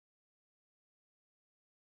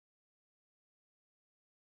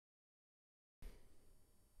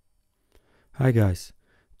Hi guys,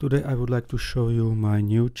 today I would like to show you my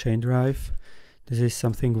new chain drive. This is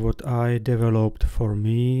something what I developed for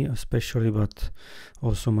me especially, but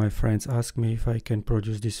also my friends asked me if I can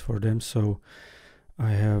produce this for them, so I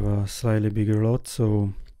have a slightly bigger lot,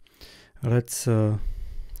 so let's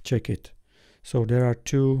check it. So there are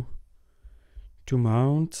two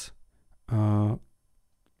mounts.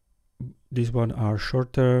 These one are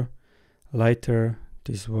shorter, lighter.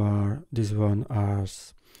 This one is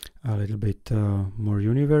a little bit more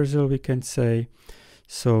universal, we can say.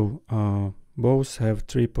 So both have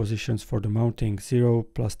three positions for the mounting: 0,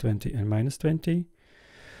 +20 and -20.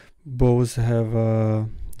 Both have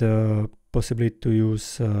the possibility to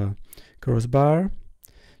use crossbar.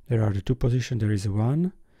 There are the two positions, there is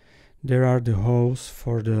one. There are the holes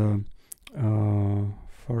for the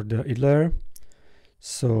idler,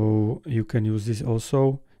 so you can use this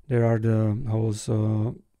also. There are the holes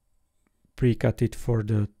pre-cut for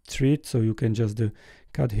the thread, so you can just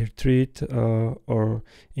cut here thread or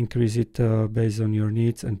increase it based on your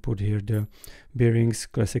needs, and put here the bearings,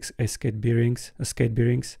 classic skate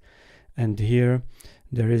bearings. And here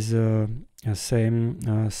there is a same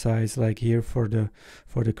size like here for the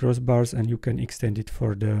crossbars, and you can extend it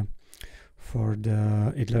for the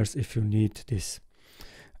idlers if you need this.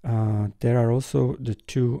 There are also the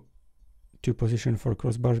two position for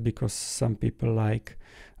crossbars, because some people like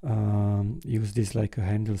use this like a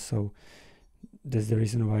handle, so that's the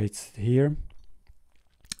reason why it's here.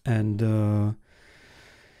 And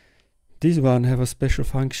this one have a special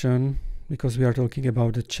function because we are talking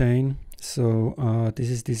about the chain. So this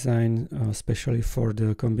is designed especially for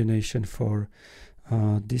the combination for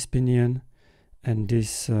this pinion and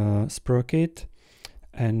this sprocket,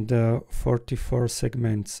 and 44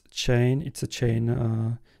 segments chain. It's a chain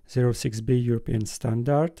 06B European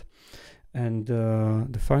standard, and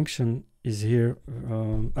the function is here.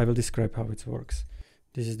 I will describe how it works.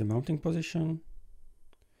 This is the mounting position.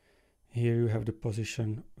 Here you have the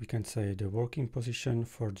position, we can say the working position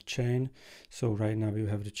for the chain. So right now you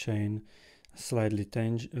have the chain slightly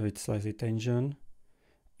tension,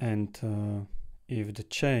 and if the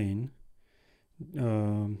chain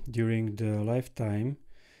during the lifetime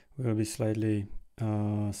will be slightly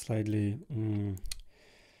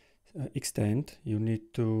extend, you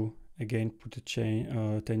need to again put the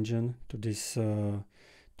chain tension to this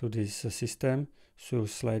system, so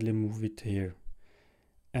slightly move it here.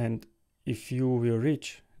 And if you will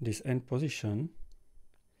reach this end position,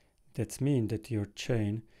 that means that your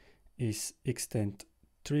chain is extend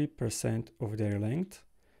 3% of their length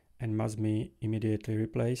and must be immediately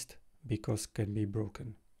replaced because can be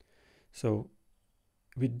broken. So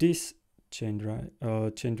with this chain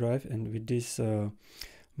drive and with this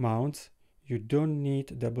mounts, you don't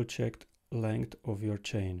need double checked length of your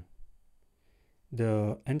chain.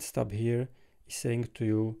 The end stop here is saying to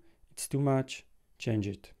you it's too much, change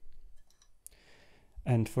it.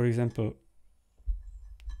 And for example,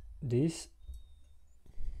 this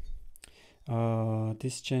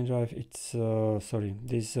chain drive, it's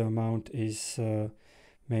this mount is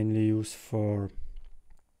mainly used for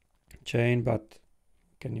chain, but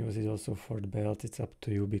you can use it also for the belt. It's up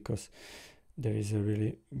to you, because there is a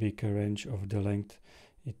really big range of the length.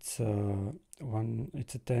 It's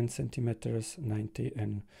it's a 10 centimeters, 90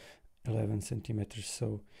 and 11 centimeters,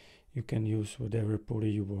 so you can use whatever pulley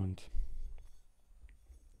you want.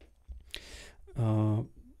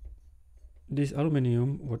 This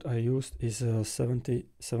aluminium what I used is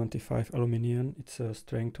 70-75 aluminium. It's a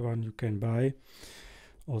strength one you can buy.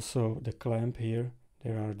 Also the clamp here,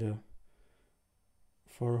 there are the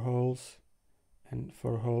 4 holes and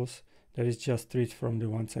 4 holes. There is just thread from the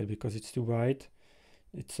one side because it's too wide.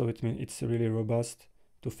 It means it's really robust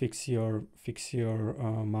to fix your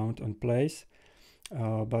mount on place,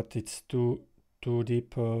 but it's too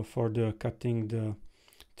deep for the cutting the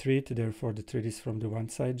thread. Therefore the thread is from the one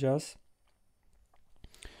side just.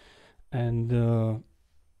 And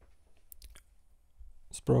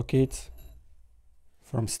sprockets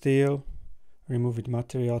from steel, remove with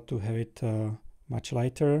material to have it much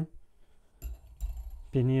lighter.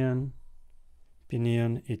 Pinion,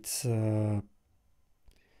 it's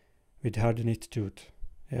with hardened tooth.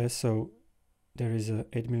 Yeah, so there is a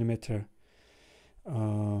 8mm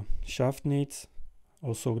shaft needs,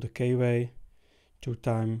 also the keyway,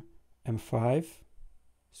 2x M5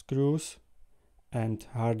 screws, and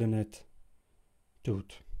hardened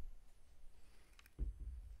tooth.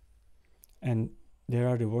 And there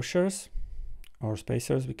are the washers or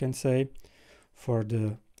spacers, we can say, for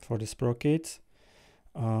the sprockets.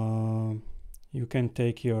 You can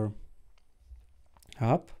take your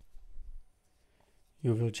hub,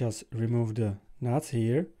 you will just remove the nuts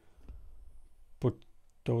here,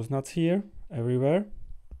 those nuts here everywhere,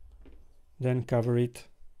 then cover it.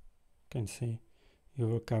 You can see you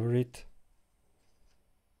will cover it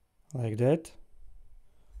like that.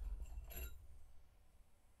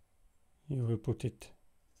 You will put it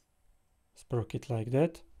sprocket like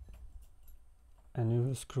that, and you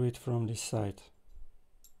will screw it from this side,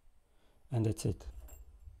 and that's it.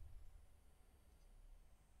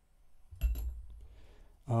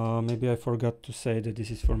 Maybe I forgot to say that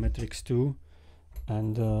this is for Matrix 2,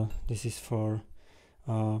 and this is for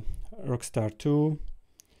Rockstar 2,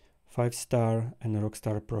 5-star, and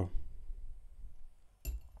Rockstar Pro.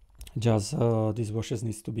 Just these washes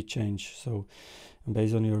needs to be changed, so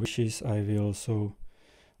based on your wishes I will also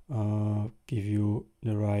give you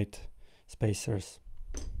the right spacers.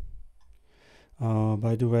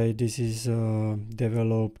 By the way, this is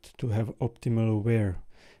developed to have optimal wear.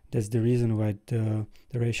 That's the reason why the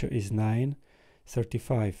ratio is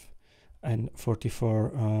 9:35 and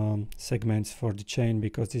 44 segments for the chain,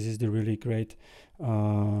 because this is the really great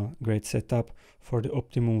setup for the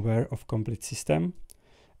optimum wear of complete system.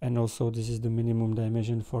 And also this is the minimum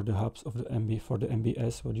dimension for the hubs of the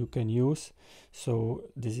MBS what you can use. So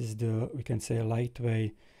this is the, we can say,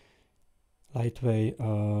 lightweight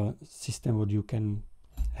system what you can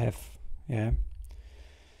have. Yeah.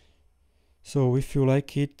 So if you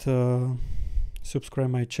like it, subscribe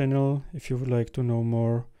my channel. If you would like to know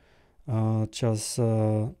more, just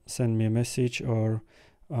send me a message or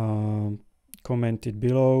comment it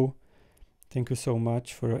below. Thank you so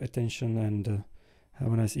much for your attention, and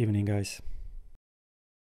have a nice evening, guys.